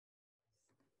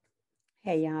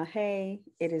Hey y'all, hey,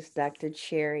 it is Dr.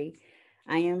 Cherry.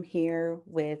 I am here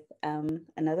with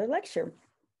another lecture.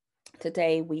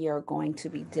 Today we are going to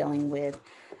be dealing with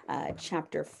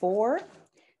chapter 4.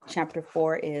 Chapter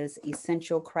 4 is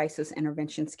Essential Crisis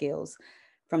Intervention Skills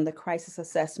from the Crisis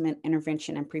Assessment,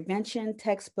 Intervention, and Prevention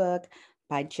textbook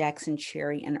by Jackson,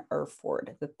 Cherry, and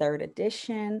Erford, the third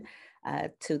edition,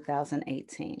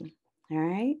 2018. All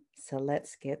right, so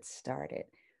let's get started.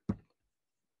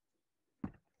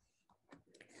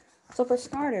 So for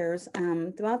starters,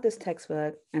 throughout this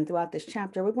textbook and throughout this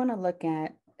chapter, we're going to look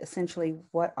at essentially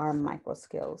what are micro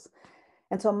skills.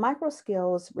 And so micro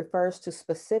skills refers to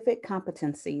specific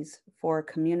competencies for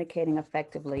communicating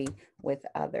effectively with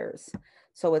others.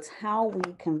 So it's how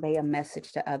we convey a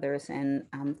message to others in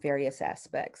various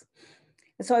aspects.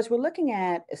 And so as we're looking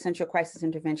at essential crisis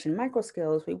intervention micro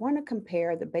skills, we want to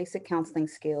compare the basic counseling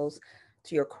skills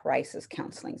to your crisis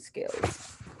counseling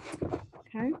skills.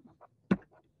 Okay.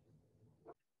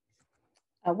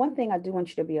 One thing I do want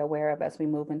you to be aware of as we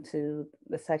move into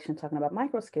the section talking about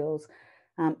micro skills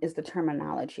is the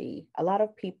terminology. A lot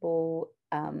of people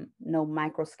know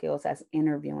micro skills as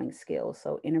interviewing skills.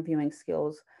 So, interviewing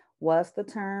skills was the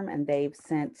term, and they've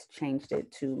since changed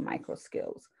it to micro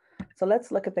skills. So,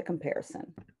 let's look at the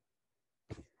comparison.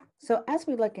 So, as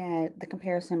we look at the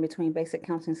comparison between basic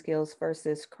counseling skills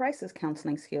versus crisis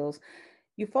counseling skills,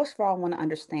 you first of all want to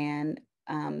understand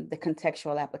the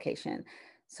contextual application.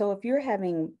 So if you're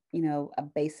having, a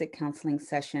basic counseling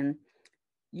session,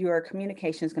 your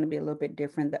communication is going to be a little bit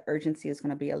different. The urgency is going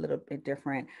to be a little bit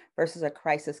different versus a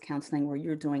crisis counseling where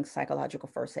you're doing psychological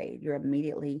first aid. You're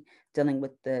immediately dealing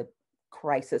with the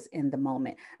crisis in the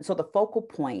moment. And so the focal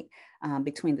point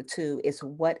between the two is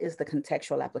what is the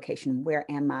contextual application? Where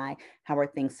am I? How are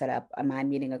things set up? Am I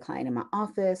meeting a client in my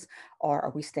office, or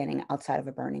are we standing outside of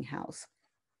a burning house?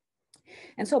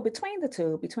 And so between the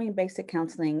two, between basic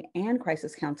counseling and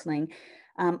crisis counseling,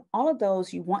 all of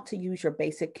those, you want to use your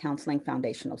basic counseling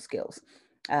foundational skills.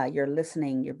 You're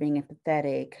listening, you're being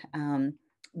empathetic,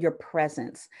 your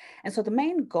presence. And so the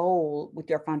main goal with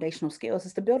your foundational skills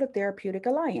is to build a therapeutic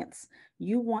alliance.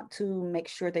 You want to make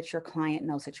sure that your client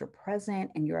knows that you're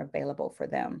present and you're available for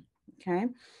them. Okay.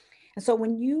 And so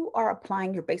when you are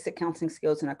applying your basic counseling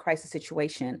skills in a crisis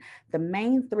situation, the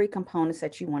main three components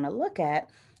that you want to look at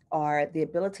are the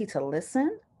ability to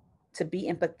listen, to be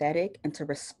empathetic, and to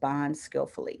respond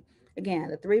skillfully. Again,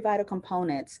 the three vital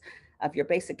components of your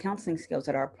basic counseling skills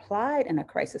that are applied in a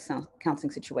crisis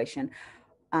counseling situation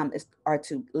are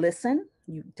to listen.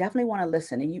 You definitely want to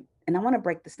listen, and I want to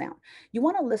break this down. You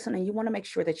want to listen, and you want to make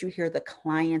sure that you hear the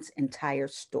client's entire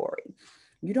story.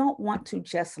 You don't want to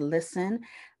just listen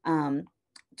um,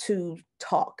 to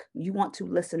talk. You want to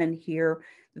listen and hear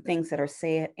the things that are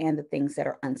said and the things that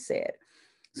are unsaid.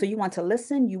 So you want to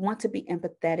listen, you want to be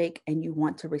empathetic, and you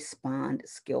want to respond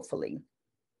skillfully.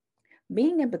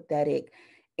 Being empathetic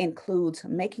includes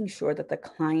making sure that the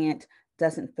client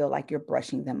doesn't feel like you're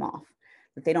brushing them off,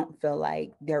 that they don't feel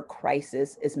like their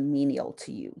crisis is menial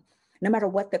to you. No matter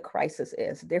what the crisis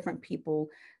is, different people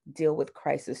deal with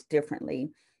crisis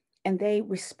differently and they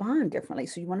respond differently.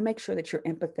 So you want to make sure that you're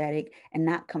empathetic and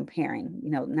not comparing,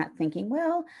 not thinking,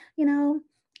 well, you know,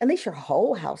 at least your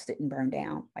whole house didn't burn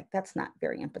down. Like that's not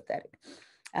very empathetic.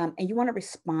 And you want to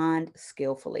respond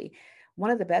skillfully.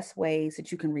 One of the best ways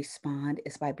that you can respond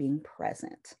is by being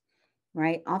present,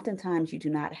 right? Oftentimes you do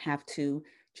not have to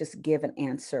just give an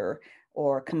answer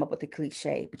or come up with a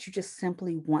cliche, but you just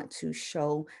simply want to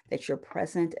show that you're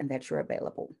present and that you're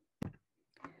available.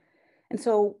 And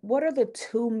so, what are the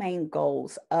two main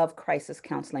goals of crisis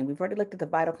counseling? We've already looked at the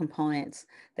vital components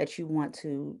that you want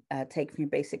to take from your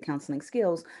basic counseling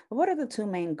skills. But what are the two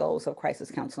main goals of crisis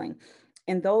counseling?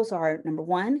 And those are number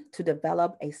one, to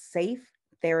develop a safe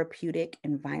therapeutic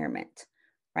environment,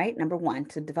 right? Number one,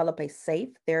 to develop a safe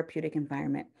therapeutic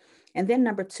environment. And then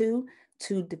number two,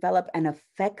 to develop an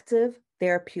effective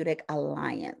therapeutic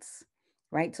alliance,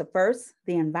 right? So, first,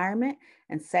 the environment,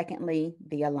 and secondly,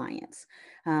 the alliance.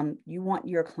 You want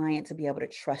your client to be able to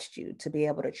trust you, to be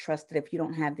able to trust that if you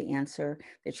don't have the answer,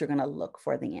 that you're going to look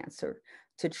for the answer,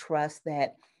 to trust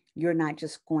that you're not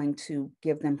just going to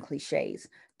give them cliches,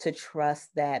 to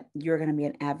trust that you're going to be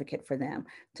an advocate for them,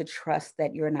 to trust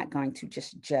that you're not going to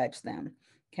just judge them.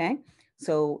 Okay.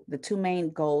 So the two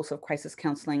main goals of crisis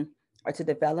counseling are to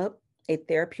develop a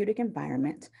therapeutic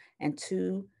environment and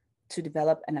two, to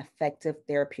develop an effective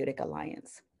therapeutic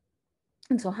alliance.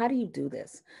 And so, how do you do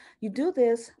this? You do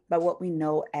this by what we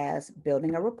know as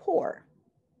building a rapport.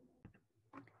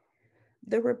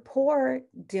 The rapport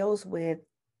deals with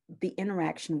the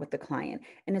interaction with the client.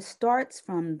 And it starts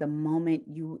from the moment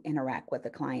you interact with the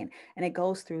client and it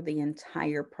goes through the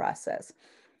entire process.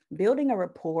 Building a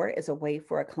rapport is a way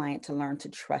for a client to learn to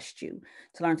trust you,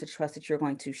 to learn to trust that you're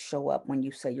going to show up when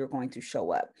you say you're going to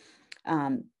show up.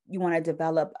 You want to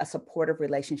develop a supportive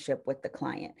relationship with the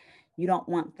client. You don't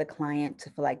want the client to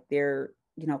feel like their,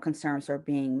 concerns are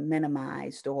being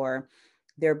minimized or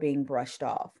they're being brushed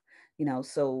off.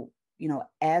 So,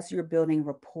 as you're building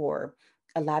rapport,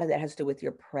 a lot of that has to do with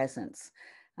your presence.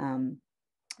 Um,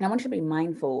 and I want you to be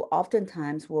mindful.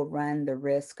 Oftentimes, we'll run the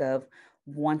risk of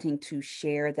wanting to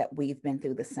share that we've been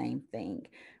through the same thing,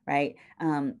 right?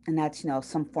 And that's,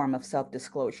 some form of self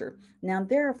disclosure. Now,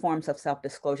 there are forms of self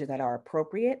disclosure that are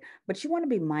appropriate, but you want to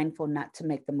be mindful not to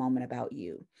make the moment about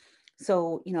you.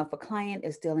 So, if a client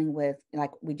is dealing with,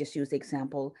 like we just used the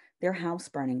example, their house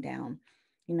burning down,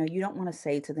 you don't want to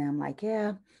say to them, like,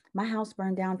 yeah, my house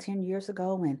burned down 10 years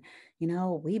ago and,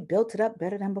 we built it up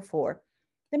better than before.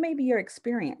 That may be your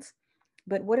experience.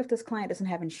 But what if this client doesn't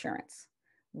have insurance?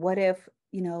 What if,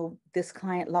 this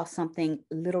client lost something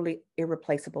literally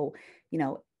irreplaceable,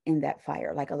 in that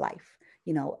fire, like a life,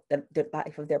 the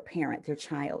life of their parent, their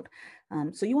child.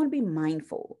 So you want to be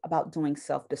mindful about doing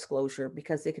self-disclosure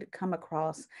because it could come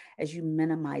across as you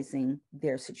minimizing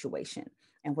their situation.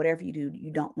 And whatever you do,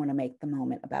 you don't want to make the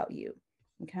moment about you.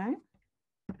 Okay.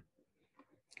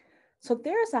 So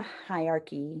there's a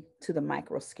hierarchy to the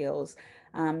micro skills.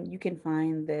 You can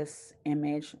find this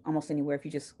image almost anywhere if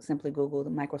you just simply Google the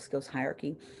micro skills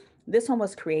hierarchy. This one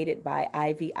was created by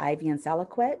Ivy and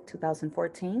Salaquette,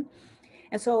 2014.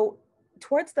 And so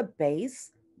towards the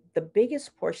base, the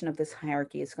biggest portion of this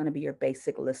hierarchy is going to be your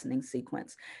basic listening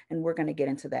sequence. And we're going to get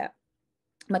into that.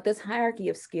 But this hierarchy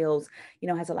of skills,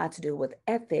 has a lot to do with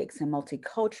ethics and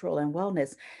multicultural and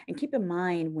wellness. And keep in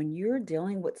mind, when you're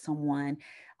dealing with someone,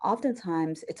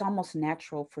 oftentimes it's almost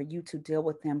natural for you to deal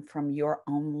with them from your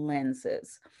own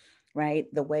lenses, right?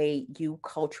 The way you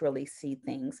culturally see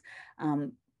things.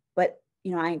 But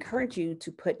I encourage you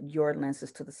to put your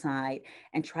lenses to the side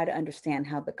and try to understand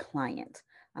how the client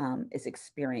is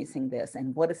experiencing this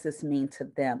and what does this mean to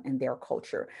them and their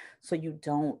culture, so you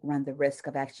don't run the risk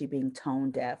of actually being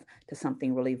tone deaf to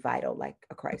something really vital like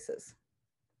a crisis.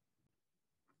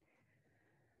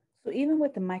 So even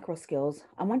with the micro skills,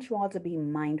 I want you all to be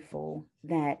mindful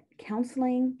that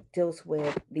counseling deals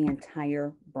with the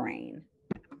entire brain.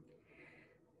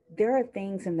 There are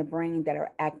things in the brain that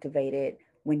are activated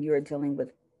when you're dealing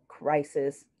with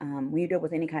crisis, when you deal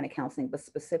with any kind of counseling, but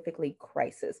specifically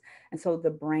crisis. And so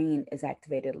the brain is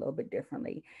activated a little bit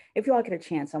differently. If you all get a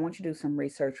chance, I want you to do some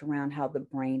research around how the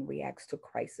brain reacts to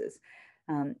crisis.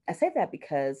 I say that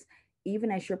because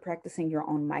even as you're practicing your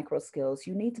own micro skills,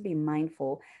 you need to be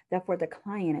mindful that for the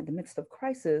client in the midst of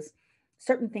crisis,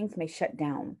 certain things may shut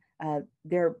down.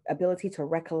 Their ability to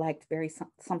recollect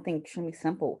something extremely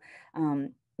simple,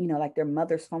 like their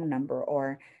mother's phone number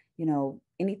or,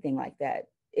 anything like that.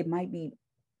 It might be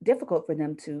difficult for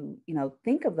them to,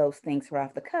 think of those things right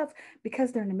off the cuff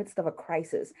because they're in the midst of a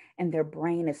crisis and their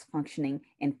brain is functioning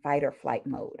in fight or flight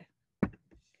mode.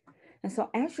 And so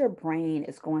as your brain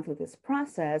is going through this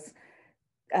process,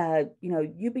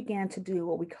 you began to do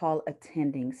what we call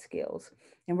attending skills.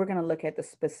 And we're going to look at the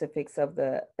specifics of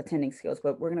the attending skills,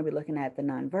 but we're going to be looking at the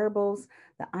nonverbals,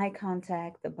 the eye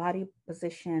contact, the body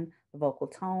position, the vocal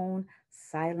tone,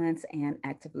 silence, and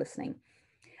active listening.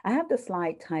 I have the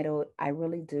slide titled, I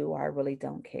really do or I really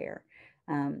don't care.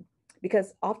 Um,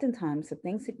 because oftentimes the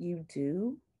things that you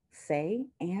do, say,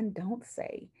 and don't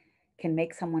say can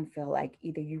make someone feel like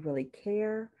either you really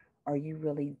care or you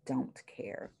really don't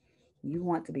care. You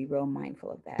want to be real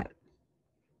mindful of that.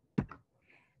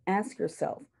 Ask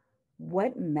yourself,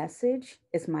 what message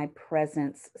is my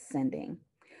presence sending?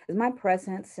 Is my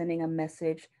presence sending a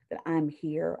message that I'm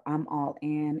here, I'm all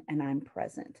in, and I'm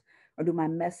present? Or do my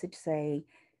message say,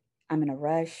 I'm in a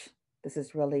rush, this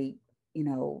is really,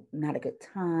 not a good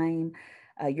time,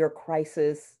 your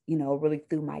crisis, really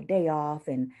threw my day off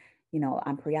and,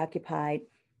 I'm preoccupied?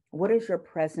 What does your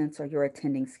presence or your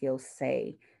attending skills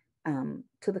say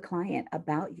to the client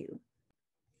about you?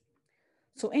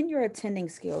 So, in your attending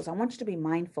skills, I want you to be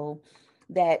mindful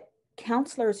that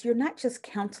counselors, you're not just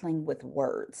counseling with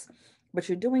words, but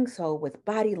you're doing so with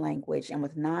body language and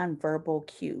with nonverbal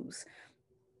cues.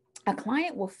 A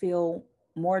client will feel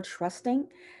more trusting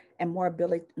and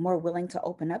more willing to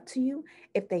open up to you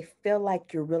if they feel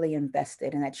like you're really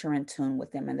invested and that you're in tune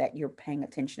with them and that you're paying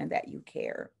attention and that you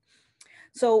care.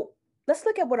 So let's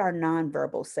look at what our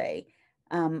nonverbal say.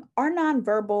 Our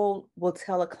nonverbal will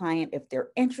tell a client if they're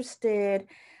interested,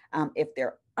 if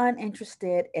they're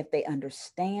uninterested, if they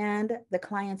understand the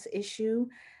client's issue.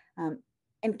 Um,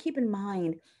 And keep in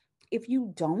mind, if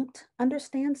you don't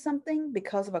understand something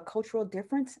because of a cultural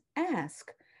difference,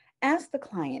 ask. Ask the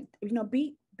client,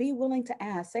 be willing to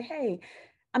ask. Say, hey,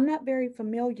 I'm not very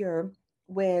familiar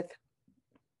with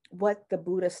what the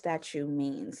Buddha statue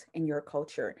means in your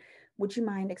culture. Would you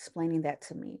mind explaining that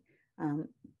to me? Um,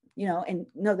 and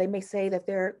no, they may say that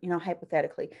they're,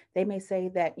 hypothetically, they may say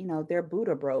that, their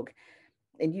Buddha broke.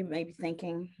 And you may be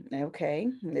thinking, okay,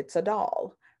 it's a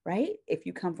doll, right? If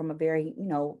you come from a very,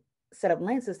 set of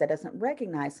lenses that doesn't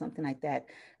recognize something like that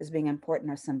as being important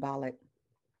or symbolic.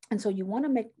 And so you want to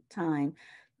make time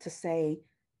to say,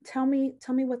 tell me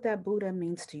what that Buddha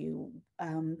means to you.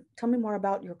 Tell me more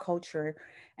about your culture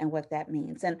and what that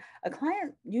means. And a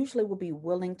client usually will be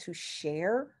willing to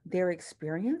share their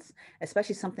experience,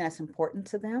 especially something that's important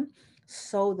to them,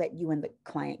 so that you and the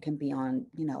client can be on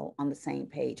the same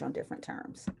page on different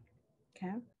terms.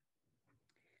 Okay.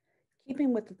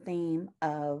 Keeping with the theme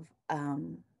of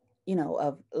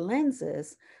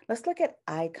lenses, let's look at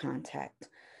eye contact.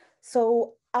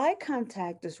 So, eye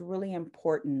contact is really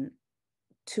important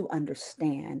to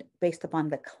understand based upon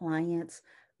the client's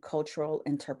cultural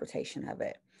interpretation of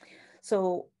it.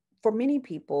 So, for many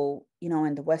people,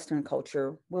 in the Western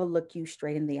culture, we'll look you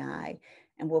straight in the eye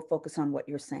and we'll focus on what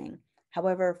you're saying.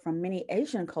 However, from many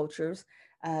Asian cultures,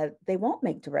 they won't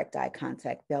make direct eye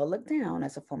contact. They'll look down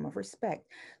as a form of respect.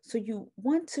 So, you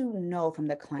want to know from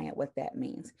the client what that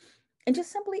means and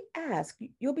just simply ask.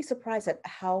 You'll be surprised at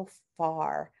how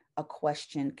far a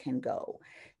question can go.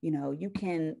 You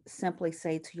can simply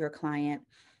say to your client,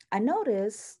 I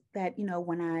notice that,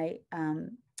 when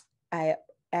I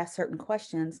ask certain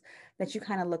questions, that you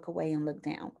kind of look away and look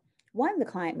down. One, the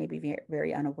client may be very,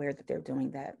 very unaware that they're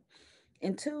doing that.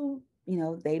 And two,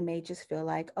 they may just feel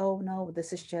like, oh no,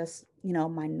 this is just,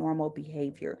 my normal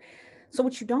behavior. So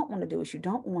what you don't want to do is you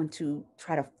don't want to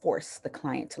try to force the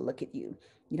client to look at you.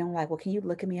 You don't like, well, can you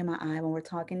look at me in my eye when we're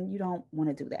talking? You don't want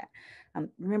to do that.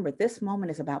 Remember, this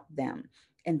moment is about them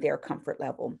and their comfort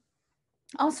level.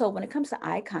 Also, when it comes to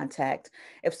eye contact,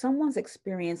 if someone's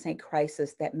experiencing a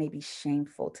crisis that may be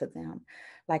shameful to them,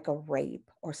 like a rape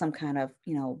or some kind of,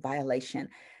 violation,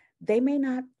 they may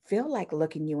not feel like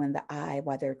looking you in the eye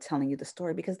while they're telling you the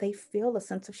story because they feel a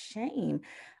sense of shame,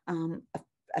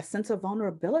 a sense of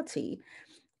vulnerability.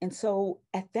 And so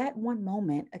at that one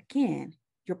moment, again,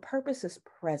 your purpose is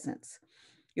presence.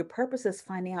 Your purpose is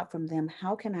finding out from them,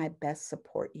 how can I best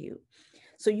support you?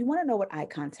 So you want to know what eye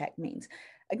contact means.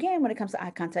 Again, when it comes to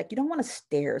eye contact, you don't want to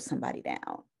stare somebody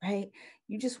down, right?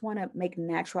 You just want to make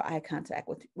natural eye contact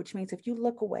with, which means if you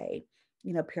look away,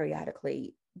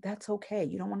 periodically, that's okay.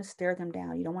 You don't want to stare them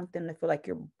down. You don't want them to feel like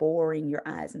you're boring your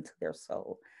eyes into their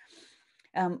soul.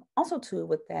 Also, too,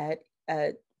 with that,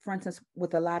 for instance,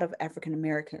 with a lot of African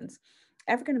Americans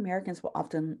will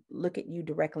often look at you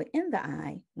directly in the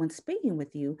eye when speaking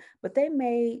with you, but they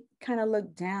may kind of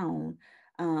look down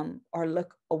or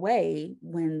look away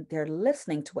when they're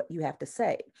listening to what you have to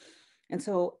say. And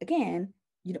so, again,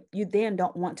 you then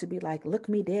don't want to be like, look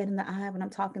me dead in the eye when I'm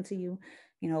talking to you.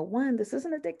 One, this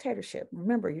isn't a dictatorship.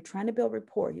 Remember, you're trying to build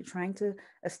rapport. You're trying to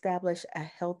establish a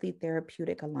healthy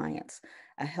therapeutic alliance,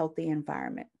 a healthy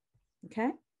environment. Okay.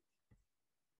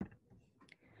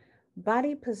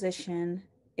 Body position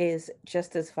is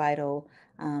just as vital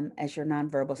as your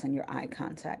nonverbals and your eye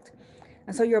contact.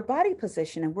 And so your body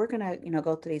position, and we're gonna,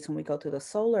 go through these when we go through the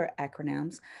solar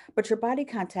acronyms, but your body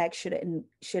contact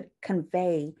should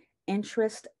convey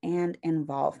interest and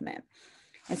involvement.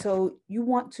 And so you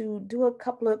want to do a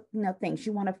couple of things.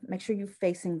 You want to make sure you're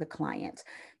facing the client.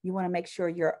 You want to make sure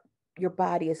your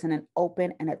body is in an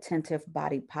open and attentive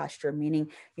body posture, meaning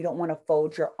you don't want to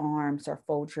fold your arms or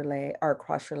fold your leg or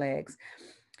cross your legs.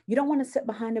 You don't want to sit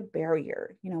behind a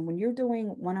barrier. When you're doing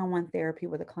one-on-one therapy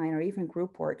with a client or even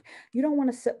group work, you don't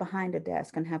want to sit behind a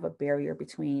desk and have a barrier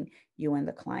between you and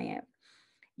the client.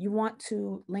 You want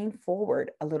to lean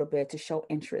forward a little bit to show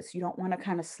interest. You don't want to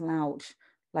kind of slouch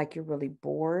like you're really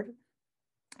bored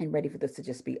and ready for this to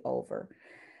just be over.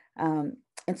 Um,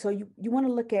 and so you want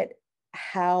to look at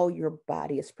how your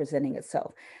body is presenting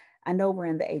itself. I know we're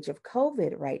in the age of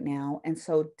COVID right now, and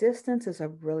so distance is a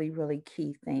really, really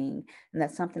key thing, and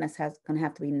that's something that's going to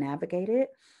have to be navigated.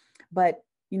 But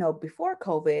before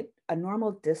COVID, a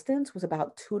normal distance was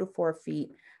about 2 to 4 feet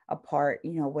apart.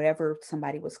 Whatever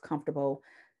somebody was comfortable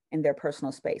in their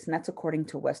personal space, and that's according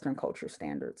to Western culture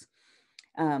standards.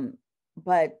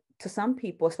 But to some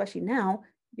people, especially now,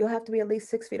 you'll have to be at least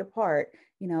 6 feet apart,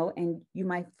 and you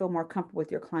might feel more comfortable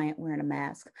with your client wearing a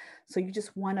mask. So you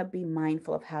just want to be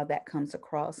mindful of how that comes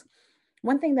across.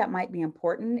 One thing that might be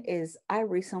important is I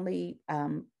recently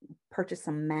purchased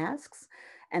some masks,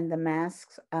 And the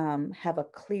masks have a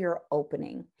clear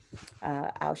opening.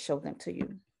 I'll show them to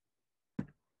you.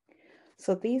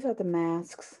 So these are the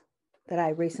masks that I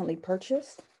recently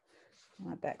purchased.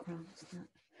 My background is not.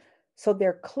 So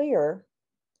they're clear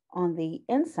on the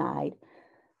inside.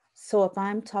 So if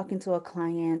I'm talking to a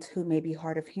client who may be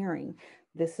hard of hearing,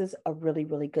 this is a really,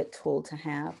 really good tool to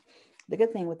have. The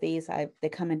good thing with these, they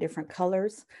come in different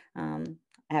colors. I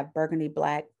have burgundy,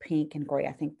 black, pink, and gray.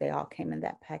 I think they all came in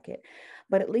that packet.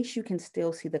 But at least you can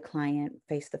still see the client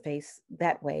face to face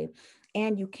that way.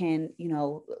 And you can,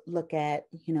 look at,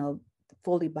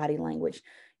 fully body language.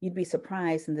 You'd be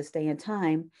surprised in this day and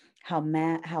time how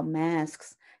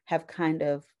masks have kind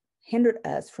of hindered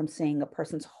us from seeing a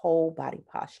person's whole body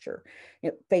posture,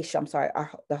 facial, I'm sorry,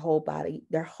 the whole body,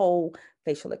 their whole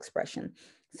facial expression.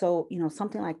 So,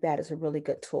 something like that is a really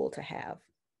good tool to have.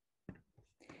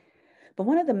 But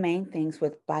one of the main things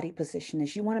with body position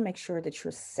is you want to make sure that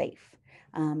you're safe.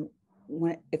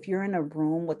 If you're in a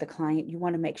room with the client, you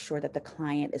want to make sure that the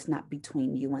client is not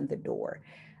between you and the door.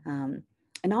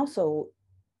 And also,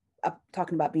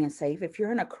 talking about being safe, if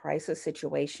you're in a crisis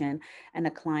situation and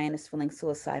a client is feeling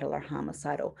suicidal or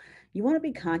homicidal, you want to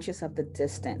be conscious of the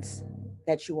distance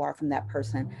that you are from that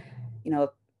person. If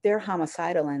they're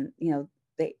homicidal and,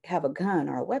 they have a gun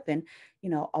or a weapon,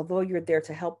 although you're there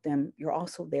to help them, you're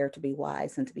also there to be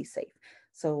wise and to be safe.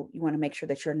 So you want to make sure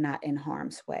that you're not in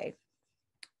harm's way.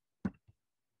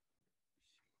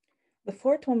 The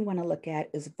fourth one we want to look at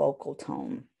is vocal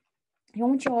tone. I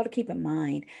want you all to keep in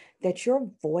mind that your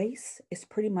voice is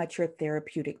pretty much your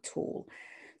therapeutic tool.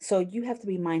 So you have to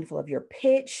be mindful of your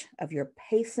pitch, of your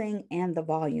pacing, and the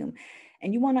volume.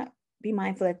 And you want to be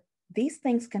mindful that these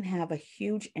things can have a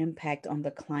huge impact on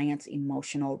the client's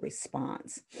emotional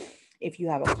response. If you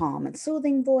have a calm and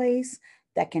soothing voice,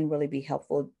 that can really be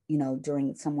helpful,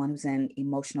 during someone who's in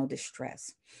emotional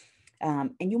distress.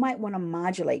 And you might want to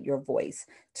modulate your voice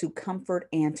to comfort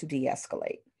and to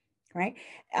de-escalate. Right.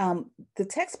 The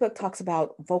textbook talks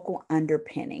about vocal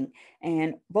underpinning,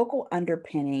 and vocal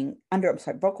underlining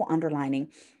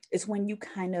is when you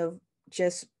kind of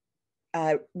just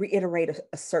reiterate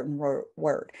a certain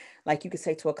word. Like you could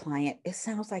say to a client, it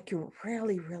sounds like you're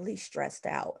really, really stressed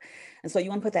out. And so you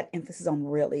want to put that emphasis on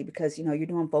really, because, you're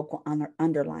doing vocal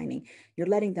underlining. You're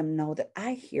letting them know that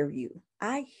I hear you.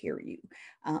 I hear you.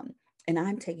 And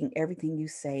I'm taking everything you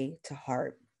say to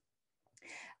heart.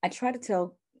 I try to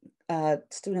tell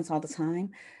students all the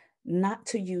time not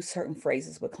to use certain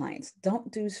phrases with clients.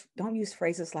 Don't use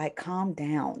phrases like calm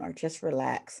down or just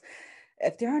relax.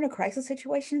 If they're in a crisis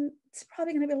situation, it's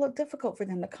probably going to be a little difficult for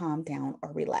them to calm down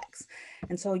or relax.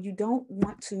 And so you don't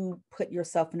want to put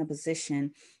yourself in a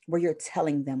position where you're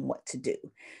telling them what to do.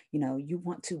 You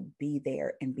want to be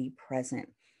there and be present.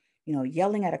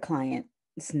 Yelling at a client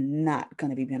is not going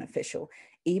to be beneficial.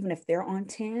 Even if they're on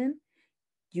 10,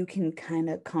 you can kind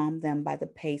of calm them by the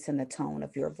pace and the tone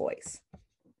of your voice.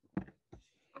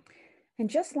 And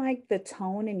just like the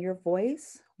tone in your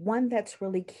voice, one that's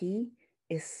really key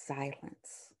is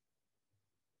silence.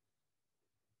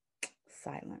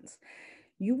 Silence.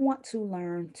 You want to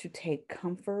learn to take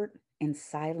comfort in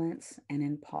silence and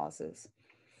in pauses.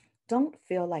 Don't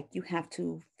feel like you have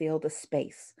to fill the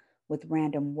space with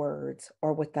random words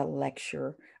or with a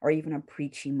lecture or even a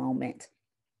preachy moment.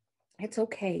 It's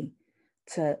okay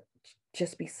to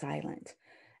just be silent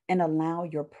and allow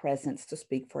your presence to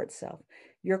speak for itself.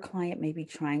 Your client may be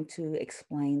trying to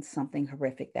explain something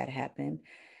horrific that happened,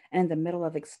 and in the middle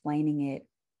of explaining it,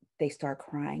 they start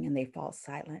crying and they fall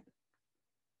silent.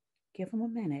 Give them a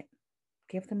minute.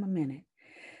 Give them a minute.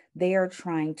 They are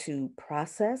trying to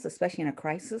process, especially in a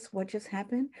crisis, what just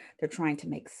happened. They're trying to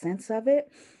make sense of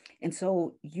it. And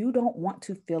so you don't want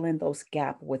to fill in those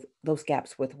gaps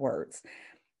with words.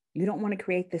 You don't want to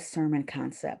create this sermon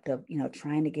concept of,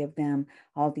 trying to give them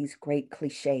all these great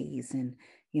cliches and,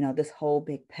 this whole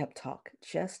big pep talk.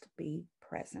 Just be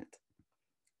present.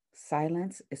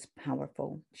 Silence is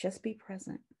powerful. Just be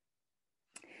present.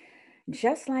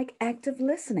 Just like active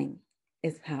listening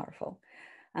is powerful.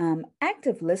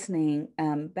 Active listening,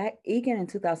 back Egan in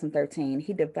 2013,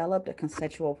 he developed a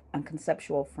conceptual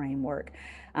framework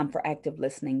for active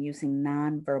listening using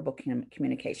nonverbal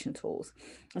communication tools.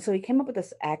 And so he came up with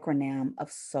this acronym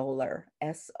of SOLER,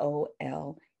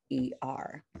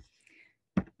 SOLER.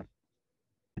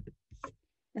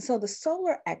 And so the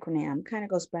SOLER acronym kind of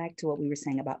goes back to what we were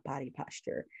saying about body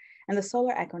posture. And the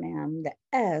SOLER acronym, the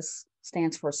S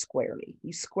stands for squarely.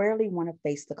 You squarely want to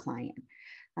face the client.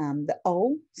 The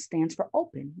O stands for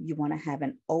open. You want to have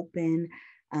an open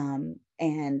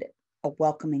and a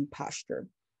welcoming posture.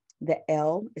 The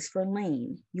L is for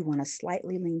lean. You want to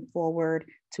slightly lean forward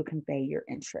to convey your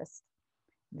interest.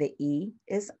 The E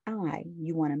is I.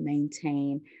 You want to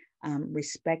maintain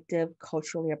respective,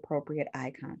 culturally appropriate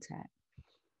eye contact.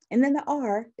 And then the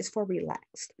R is for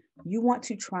relaxed. You want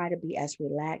to try to be as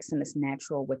relaxed and as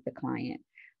natural with the client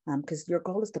because your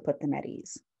goal is to put them at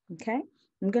ease. Okay.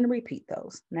 I'm going to repeat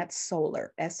those. And that's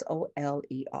solar,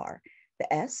 Soler.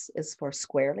 The S is for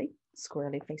squarely,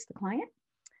 squarely face the client.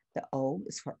 The O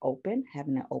is for open,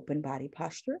 having an open body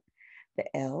posture. The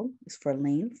L is for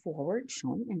lean forward,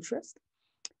 showing interest.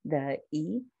 The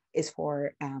E is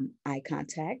for eye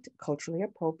contact, culturally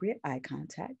appropriate eye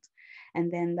contact.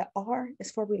 And then the R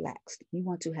is for relaxed. You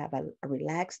want to have a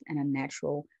relaxed and a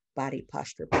natural body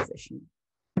posture position.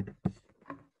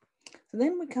 So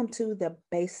then we come to the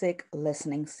basic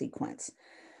listening sequence.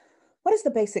 What is the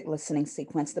basic listening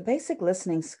sequence? The basic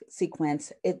listening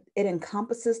sequence, it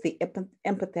encompasses the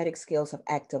empathetic skills of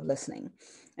active listening.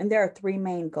 And there are three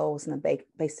main goals in the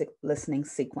basic listening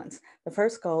sequence. The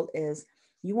first goal is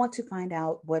you want to find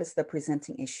out what is the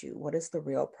presenting issue, what is the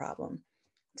real problem.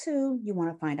 Two, you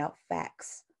want to find out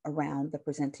facts around the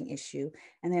presenting issue.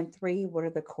 And then three, what are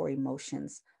the core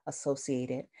emotions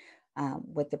associated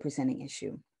with the presenting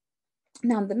issue?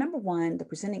 Now, the number one, the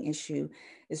presenting issue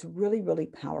is really, really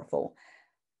powerful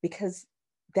because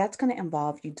that's going to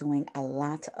involve you doing a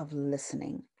lot of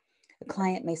listening. The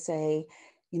client may say,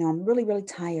 I'm really, really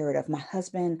tired of my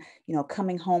husband,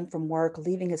 coming home from work,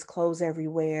 leaving his clothes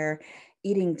everywhere,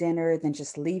 eating dinner, then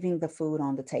just leaving the food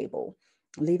on the table,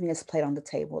 leaving his plate on the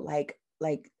table. Like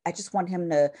I just want him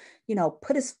to,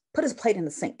 put his plate in the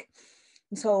sink.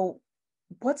 And so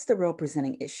what's the real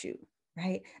presenting issue,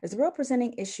 right? Is the real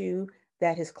presenting issue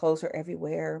that his clothes are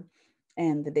everywhere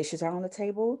and the dishes are on the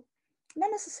table? Not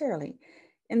necessarily.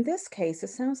 In this case, it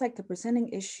sounds like the presenting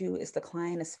issue is the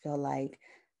clients feel like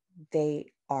they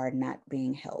are not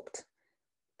being helped,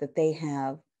 that they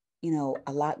have,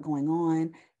 a lot going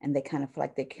on and they kind of feel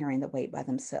like they're carrying the weight by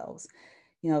themselves.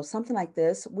 Something like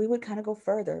this, we would kind of go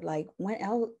further. Like, when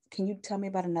else can you tell me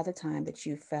about another time that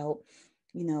you felt,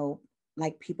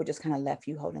 like people just kind of left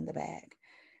you holding the bag,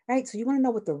 right? So you want to know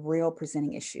what the real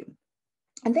presenting issue.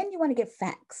 And then you want to get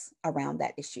facts around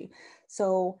that issue.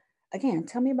 So again,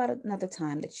 tell me about another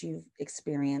time that you've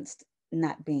experienced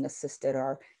not being assisted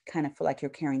or kind of feel like you're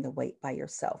carrying the weight by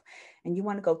yourself. And you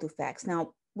want to go through facts.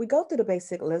 Now, we go through the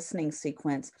basic listening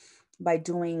sequence by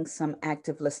doing some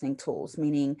active listening tools,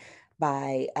 meaning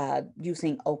by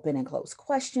using open and closed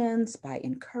questions, by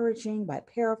encouraging, by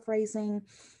paraphrasing,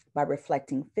 by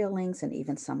reflecting feelings, and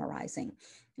even summarizing.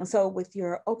 And so with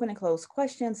your open and closed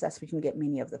questions, that's where you can get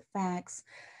many of the facts.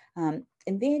 And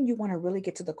then you want to really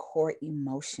get to the core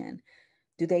emotion.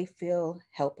 Do they feel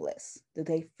helpless? Do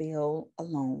they feel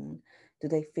alone? Do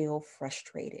they feel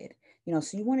frustrated?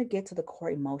 So you want to get to the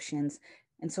core emotions.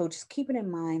 And so just keeping in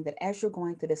mind that as you're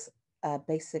going through this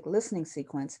basic listening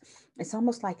sequence, it's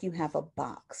almost like you have a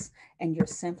box and you're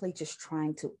simply just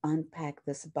trying to unpack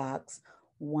this box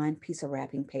one piece of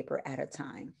wrapping paper at a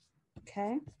time.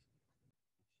 Okay.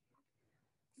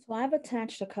 So I've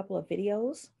attached a couple of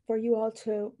videos for you all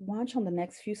to watch on the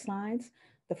next few slides.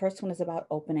 The first one is about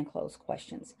open and closed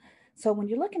questions. So when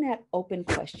you're looking at open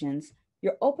questions,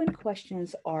 your open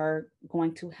questions are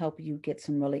going to help you get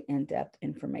some really in-depth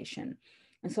information.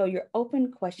 And so your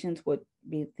open questions would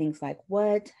be things like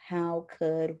what, how,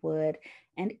 could, would,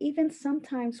 and even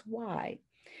sometimes why.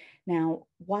 Now,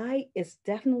 why is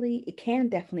definitely, it can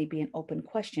definitely be an open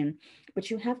question,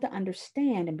 but you have to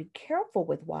understand and be careful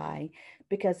with why,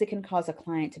 because it can cause a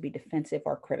client to be defensive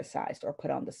or criticized or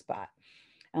put on the spot.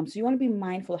 So you want to be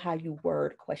mindful of how you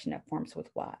word question that forms with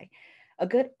why. A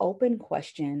good open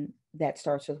question that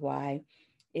starts with why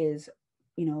is,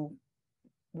 you know,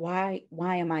 why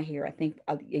am I here? I think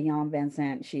Jan Van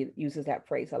Zandt, she uses that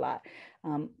phrase a lot.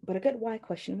 But a good why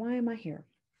question, why am I here?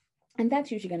 And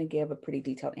that's usually going to give a pretty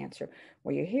detailed answer.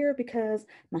 Well, you're here because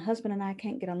my husband and I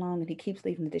can't get along and he keeps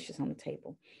leaving the dishes on the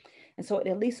table. And so it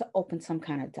at least opens some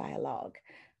kind of dialogue.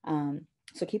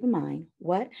 So keep in mind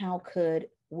what, how, could,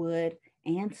 would,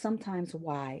 and sometimes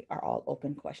why are all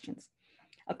open questions.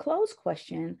 A closed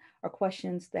question are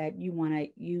questions that you want to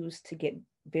use to get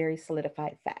very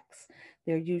solidified facts.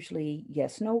 They're usually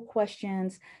yes, no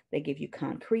questions. They give you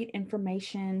concrete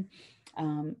information.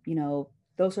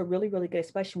 Those are really, really good,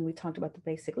 especially when we talked about the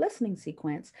basic listening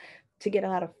sequence to get a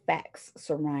lot of facts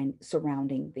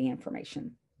surrounding the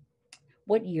information.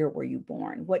 What year were you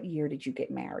born? What year did you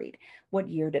get married? What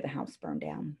year did the house burn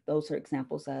down? Those are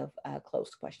examples of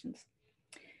closed questions.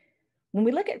 When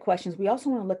we look at questions, we also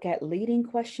want to look at leading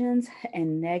questions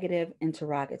and negative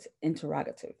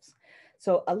interrogatives.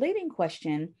 So a leading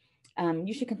question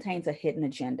usually contains a hidden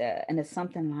agenda, and it's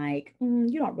something like,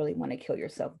 you don't really want to kill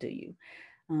yourself, do you?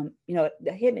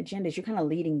 The hidden agenda is you're kind of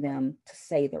leading them to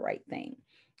say the right thing.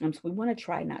 So we want to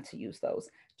try not to use those,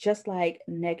 just like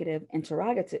negative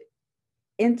interrogatives.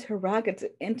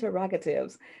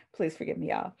 Please forgive me,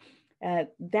 y'all.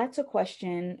 That's a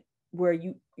question where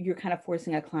you're kind of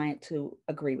forcing a client to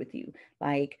agree with you.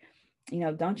 Like,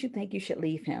 don't you think you should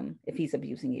leave him if he's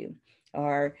abusing you?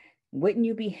 Or wouldn't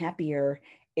you be happier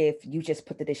if you just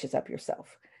put the dishes up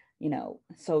yourself?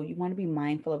 So you want to be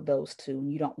mindful of those two.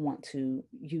 You don't want to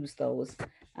use those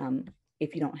um,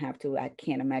 if you don't have to. I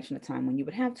can't imagine a time when you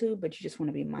would have to, but you just want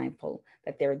to be mindful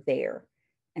that they're there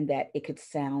and that it could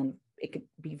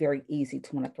be very easy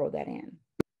to want to throw that in.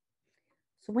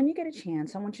 So when you get a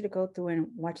chance, I want you to go through and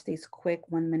watch these quick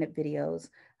 1 minute videos.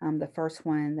 The first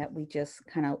one that we just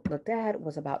kind of looked at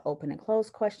was about open and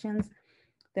close questions.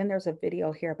 Then there's a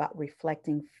video here about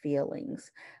reflecting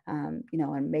feelings, and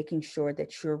making sure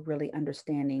that you're really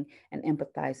understanding and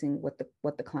empathizing with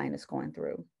what the client is going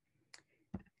through.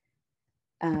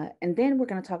 And then we're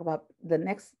going to talk about the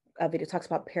next video talks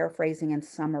about paraphrasing and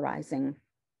summarizing,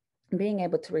 being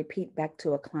able to repeat back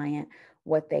to a client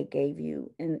what they gave you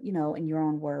in your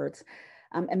own words,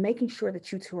 and making sure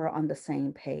that you two are on the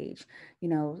same page.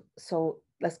 So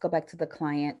let's go back to the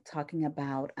client talking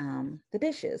about the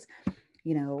dishes.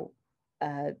 you know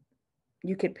uh,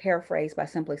 you could paraphrase by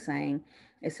simply saying,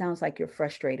 it sounds like you're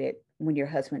frustrated when your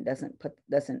husband doesn't put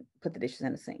the dishes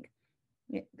in the sink.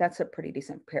 That's a pretty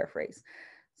decent paraphrase.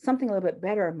 Something a little bit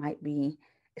better might be,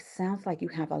 it sounds like you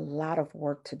have a lot of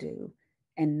work to do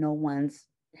and no one's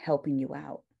helping you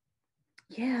out.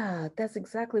 Yeah, that's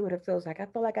exactly what it feels like. I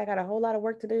feel like I got a whole lot of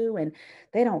work to do and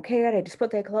they don't care. They just put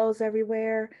their clothes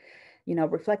everywhere.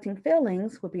 Reflecting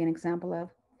feelings would be an example of,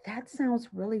 that sounds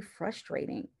really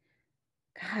frustrating.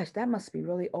 Gosh, that must be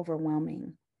really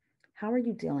overwhelming. How are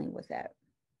you dealing with that?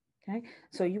 Okay,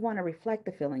 so you want to reflect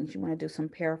the feelings, you want to do some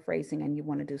paraphrasing, and you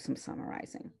want to do some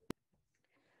summarizing.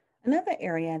 Another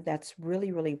area that's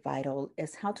really, really vital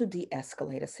is how to de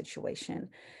escalate a situation.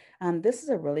 This is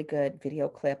a really good video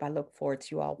clip. I look forward to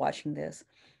you all watching this.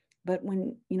 But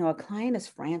when, a client is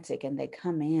frantic and they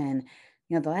come in,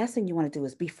 the last thing you want to do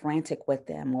is be frantic with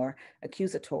them or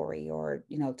accusatory or,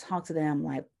 talk to them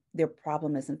like their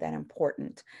problem isn't that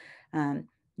important.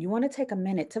 You want to take a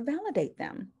minute to validate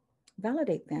them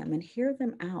and hear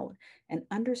them out and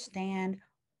understand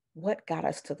what got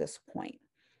us to this point.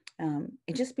 And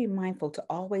just be mindful to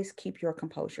always keep your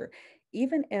composure.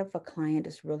 Even if a client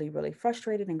is really, really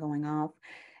frustrated and going off,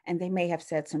 and they may have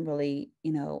said some really,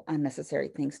 unnecessary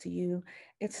things to you,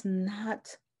 it's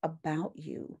not about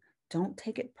you. Don't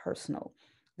take it personal.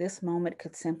 This moment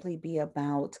could simply be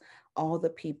about all the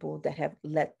people that have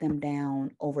let them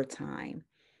down over time.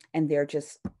 And they're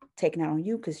just taking out on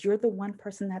you because you're the one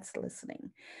person that's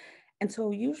listening. And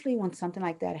so, usually, when something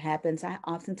like that happens, I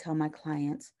often tell my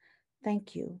clients,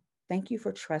 thank you. Thank you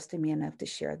for trusting me enough to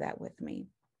share that with me.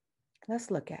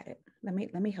 Let's look at it. Let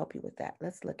me help you with that.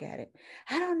 Let's look at it.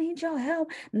 I don't need your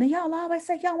help. And y'all always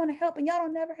say y'all want to help and y'all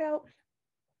don't never help.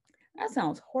 That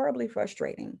sounds horribly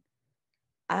frustrating.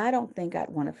 I don't think I'd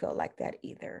want to feel like that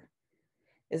either.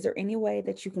 Is there any way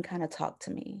that you can kind of talk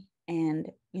to me and,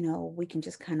 we can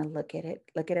just kind of look at it,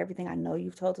 look at everything? I know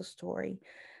you've told the story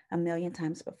a million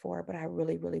times before, but I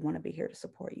really, really want to be here to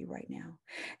support you right now.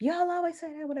 Y'all always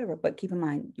say that, whatever, but keep in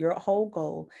mind, your whole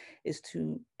goal is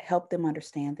to help them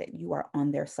understand that you are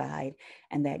on their side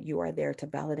and that you are there to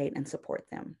validate and support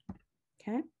them.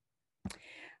 Okay.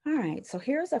 All right, so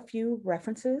here's a few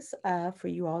references for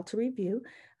you all to review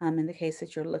in the case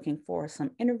that you're looking for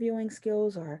some interviewing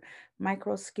skills or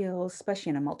micro skills,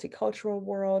 especially in a multicultural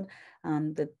world.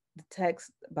 The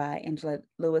text by Angela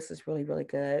Lewis is really, really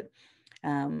good.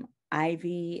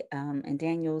 Ivy and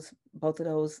Daniels, both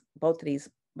of these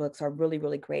books are really,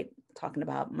 really great, talking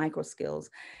about micro skills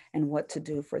and what to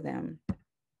do for them.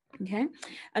 Okay,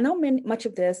 I know much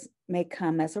of this may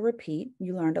come as a repeat.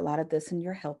 You learned a lot of this in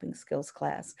your helping skills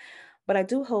class, but I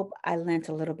do hope I lent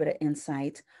a little bit of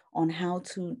insight on how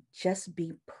to just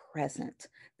be present.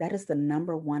 That is the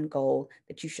number one goal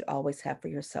that you should always have for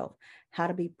yourself, how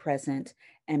to be present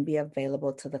and be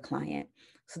available to the client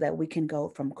so that we can go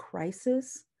from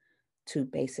crisis to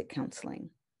basic counseling.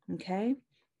 Okay,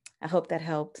 I hope that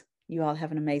helped. You all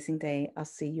have an amazing day. I'll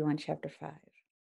see you on chapter 5.